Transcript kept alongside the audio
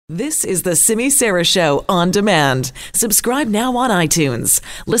This is the Simi Sara Show on demand. Subscribe now on iTunes.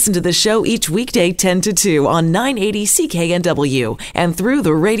 Listen to the show each weekday 10 to 2 on 980 CKNW and through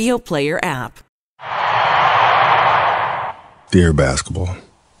the Radio Player app. Dear Basketball.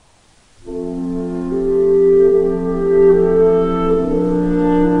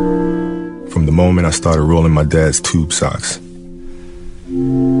 From the moment I started rolling my dad's tube socks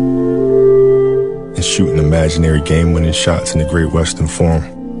and shooting imaginary game-winning shots in the Great Western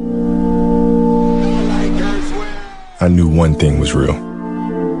Forum, I knew one thing was real.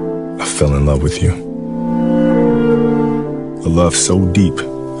 I fell in love with you. A love so deep,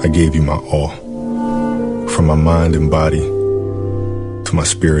 I gave you my all. From my mind and body to my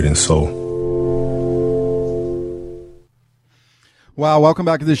spirit and soul. Wow, welcome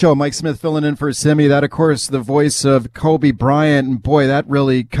back to the show. Mike Smith filling in for Simi. That, of course, the voice of Kobe Bryant. And boy, that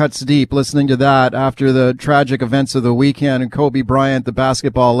really cuts deep listening to that after the tragic events of the weekend. And Kobe Bryant, the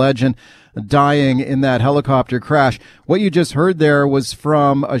basketball legend, dying in that helicopter crash. What you just heard there was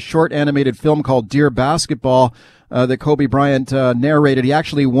from a short animated film called Dear Basketball that Kobe Bryant narrated. He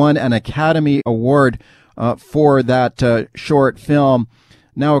actually won an Academy Award for that short film.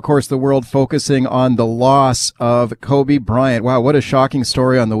 Now, of course, the world focusing on the loss of Kobe Bryant. Wow, what a shocking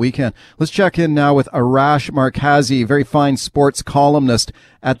story on the weekend. Let's check in now with Arash Markazi, very fine sports columnist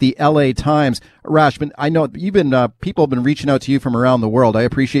at the LA Times. Arash, I know people have been reaching out to you from around the world. I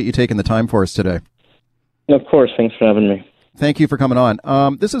appreciate you taking the time for us today. Of course. Thanks for having me. Thank you for coming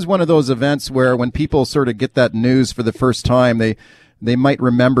on. This is one of those events where when people sort of get that news for the first time, they might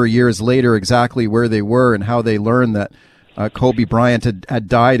remember years later exactly where they were and how they learned that Kobe Bryant had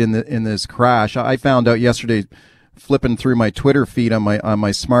died in this crash. I found out yesterday, flipping through my Twitter feed on my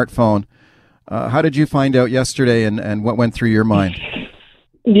smartphone. How did you find out yesterday, and what went through your mind?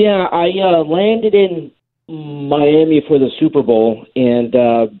 Yeah, I landed in Miami for the Super Bowl, and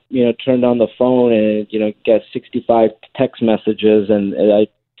turned on the phone and got 65 text messages, and I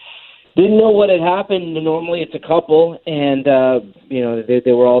didn't know what had happened. Normally, it's a couple, and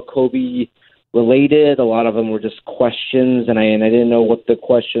they were all Kobe related. A lot of them were just questions, and I didn't know what the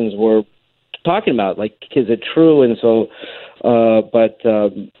questions were talking about. Like, is it true? And so,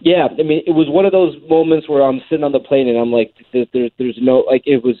 yeah, I mean, it was one of those moments where I'm sitting on the plane and I'm like, there's no, like,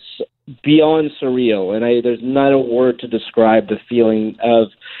 it was beyond surreal, and there's not a word to describe the feeling of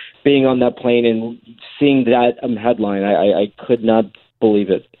being on that plane and seeing that headline. I could not believe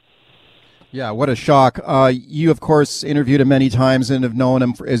it. Yeah, what a shock. You, of course, interviewed him many times and have known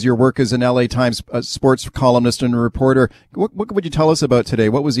him as your work as an LA Times sports columnist and reporter. What would you tell us about today?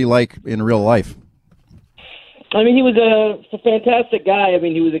 What was he like in real life? I mean, he was a fantastic guy. I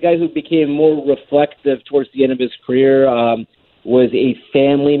mean, he was a guy who became more reflective towards the end of his career, was a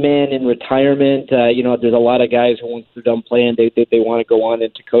family man in retirement. There's a lot of guys who, once they're done playing, they want to go on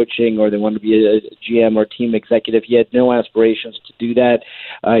into coaching, or they want to be a GM or team executive. He had no aspirations to do that.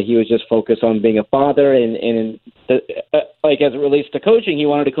 He was just focused on being a father, and like, as it relates to coaching, he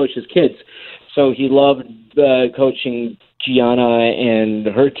wanted to coach his kids. So he loved coaching Gianna and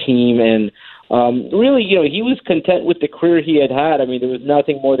her team, and really, he was content with the career he had. I mean, there was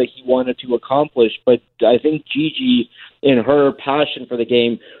nothing more that he wanted to accomplish, but I think Gigi, in her passion for the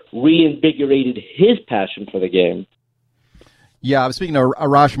game, reinvigorated his passion for the game. Yeah, I was speaking to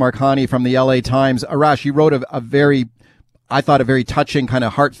Arash Markazi from the LA Times. Arash, you wrote a very touching, kind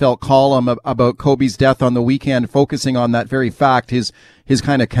of heartfelt column about Kobe's death on the weekend, focusing on that very fact, his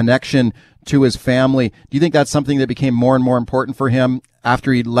kind of connection to his family. Do you think that's something that became more and more important for him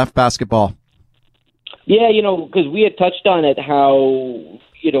after he left basketball? Yeah, because we had touched on it, how,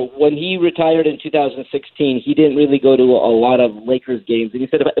 when he retired in 2016, he didn't really go to a lot of Lakers games. And he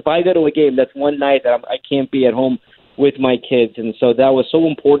said, if I go to a game, that's one night that I can't be at home with my kids. And so that was so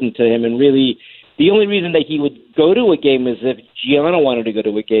important to him. And really, the only reason that he would go to a game is if Gianna wanted to go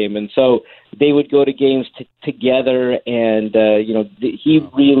to a game. And so they would go to games together. And, he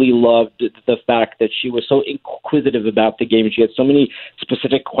really loved the fact that she was so inquisitive about the game. She had so many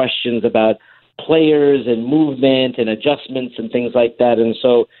specific questions about players and movement and adjustments and things like that. And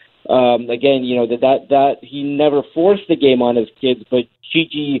so, again, that he never forced the game on his kids, but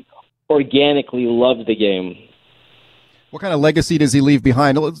Gigi organically loved the game. What kind of legacy does he leave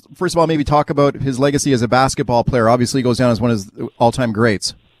behind? First of all, maybe talk about his legacy as a basketball player. Obviously, he goes down as one of his all-time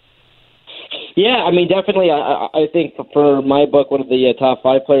greats. Yeah, I mean, definitely. I think for my book, one of the top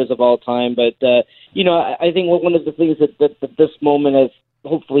 5 players of all time. But, I think one of the things that this moment has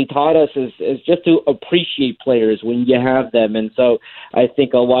hopefully taught us is just to appreciate players when you have them. And so I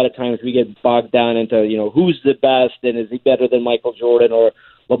think a lot of times we get bogged down into, who's the best and is he better than Michael Jordan or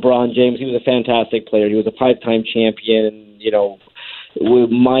LeBron James. He was a fantastic player. He was a 5-time champion. with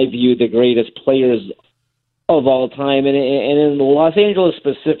my view, the greatest players of all time, and in Los Angeles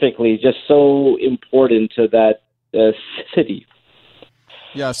specifically, just so important to that city.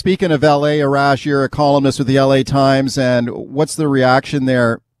 Yeah, speaking of L.A., Arash, you're a columnist with the L.A. Times, and what's the reaction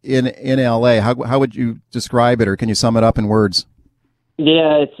there in L.A.? How would you describe it, or can you sum it up in words?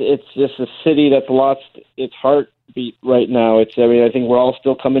 Yeah, it's just a city that's lost its heartbeat right now. I think we're all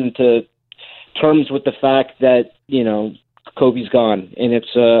still coming to terms with the fact that, Kobe's gone, and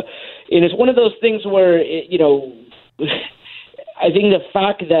it's one of those things where I think the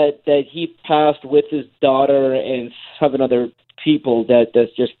fact that he passed with his daughter and 7 other people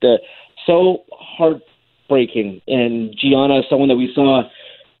that's just so heartbreaking. And Gianna is someone that we saw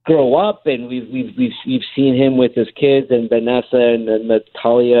grow up, and we've seen him with his kids and Vanessa and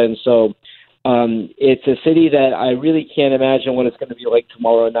Natalia, and so it's a city that I really can't imagine what it's going to be like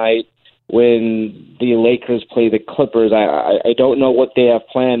tomorrow night when the Lakers play the Clippers. I don't know what they have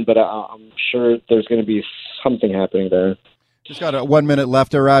planned, but I'm sure there's going to be something happening there. Just got 1 minute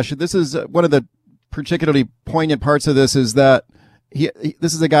left, Arash. This is one of the particularly poignant parts of this is that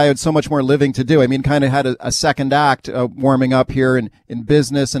this is a guy who had so much more living to do. I mean, kind of had a second act warming up here in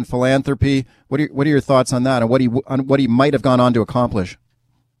business and philanthropy. What are your thoughts on that, and what he might have gone on to accomplish?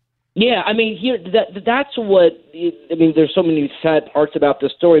 Yeah, I mean, that's what I mean. There's so many sad parts about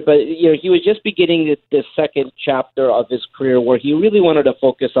this story, but he was just beginning the second chapter of his career, where he really wanted to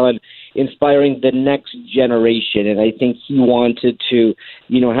focus on inspiring the next generation, and I think he wanted to,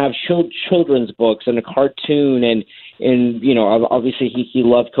 have children's books and a cartoon, and obviously he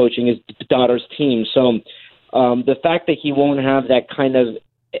loved coaching his daughter's team. So the fact that he won't have that kind of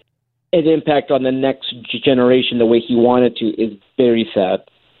an impact on the next generation the way he wanted to is very sad.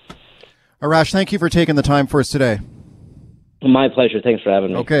 Arash, thank you for taking the time for us today. My pleasure. Thanks for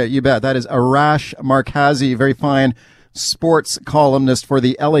having me. Okay, you bet. That is Arash Markazi, very fine sports columnist for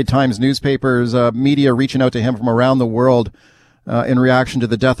the LA Times newspapers. Media reaching out to him from around the world in reaction to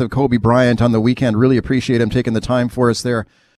the death of Kobe Bryant on the weekend. Really appreciate him taking the time for us there.